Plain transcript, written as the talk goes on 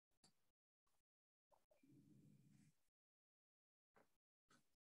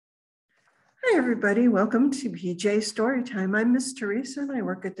Hi, everybody. Welcome to PJ Storytime. I'm Miss Theresa, and I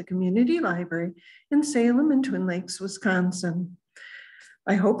work at the Community Library in Salem and Twin Lakes, Wisconsin.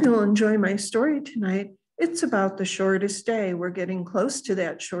 I hope you'll enjoy my story tonight. It's about the shortest day. We're getting close to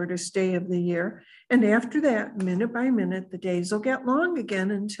that shortest day of the year. And after that, minute by minute, the days will get long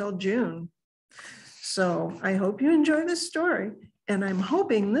again until June. So I hope you enjoy this story. And I'm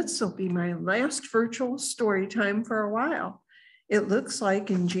hoping this will be my last virtual story time for a while. It looks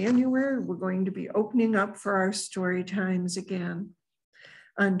like in January, we're going to be opening up for our story times again.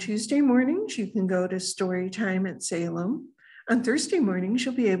 On Tuesday mornings, you can go to Storytime at Salem. On Thursday mornings,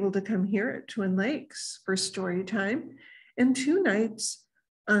 you'll be able to come here at Twin Lakes for story time. And 2 nights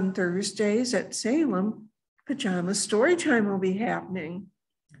on Thursdays at Salem, Pajama Storytime will be happening.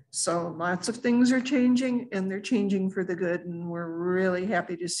 So lots of things are changing, and they're changing for the good, and we're really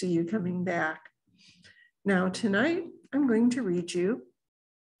happy to see you coming back. Now tonight, I'm going to read you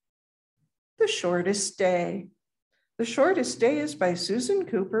The Shortest Day. The Shortest Day is by Susan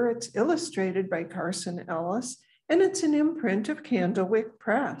Cooper. It's illustrated by Carson Ellis, and it's an imprint of Candlewick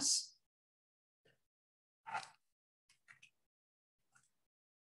Press.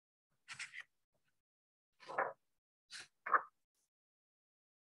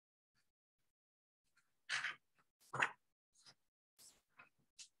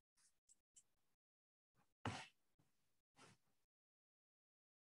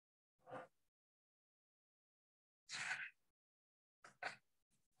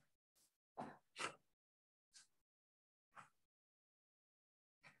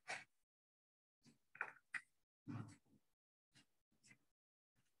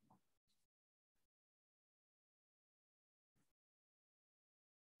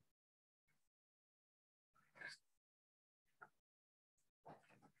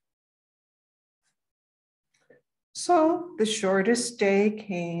 So the shortest day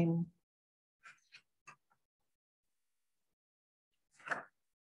came.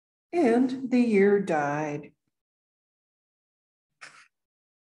 And the year died.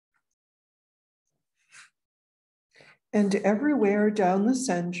 And everywhere down the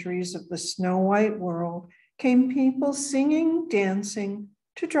centuries of the snow-white world came people singing, dancing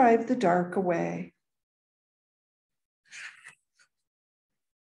to drive the dark away.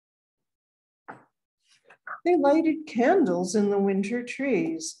 They lighted candles in the winter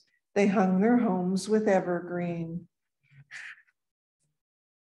trees. They hung their homes with evergreen.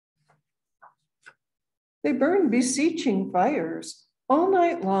 They burned beseeching fires all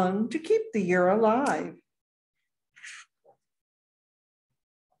night long to keep the year alive.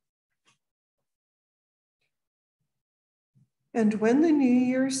 And when the New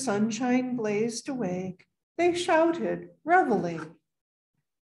Year's sunshine blazed awake, they shouted, reveling.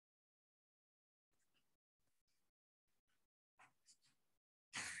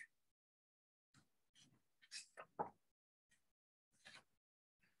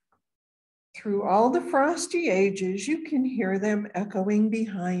 Through all the frosty ages, you can hear them echoing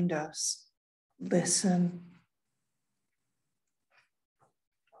behind us. Listen.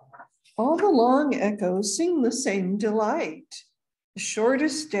 All the long echoes sing the same delight. The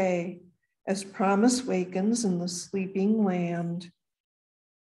shortest day, as promise wakens in the sleeping land.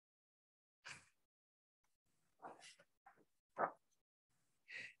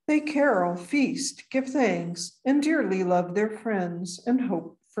 They carol, feast, give thanks, and dearly love their friends and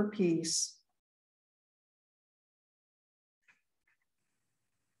hope for peace.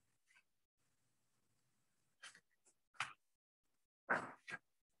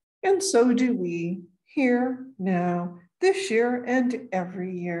 And so do we, here, now, this year, and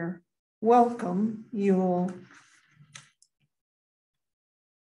every year. Welcome, Yule.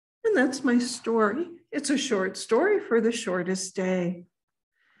 And that's my story. It's a short story for the shortest day.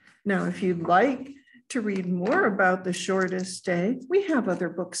 Now, if you'd like to read more about the shortest day, we have other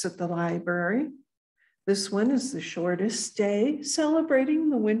books at the library. This one is The Shortest Day, Celebrating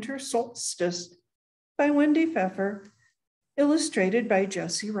the Winter Solstice by Wendy Pfeffer, illustrated by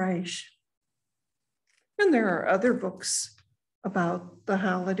Jesse Reich. And there are other books about the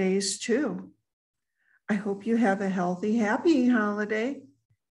holidays too. I hope you have a healthy, happy holiday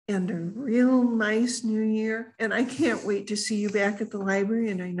and a real nice new year. And I can't wait to see you back at the library.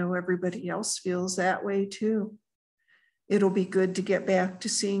 And I know everybody else feels that way too. It'll be good to get back to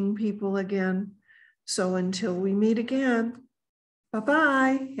seeing people again. So until we meet again,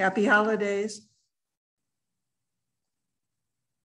 bye-bye. Happy holidays.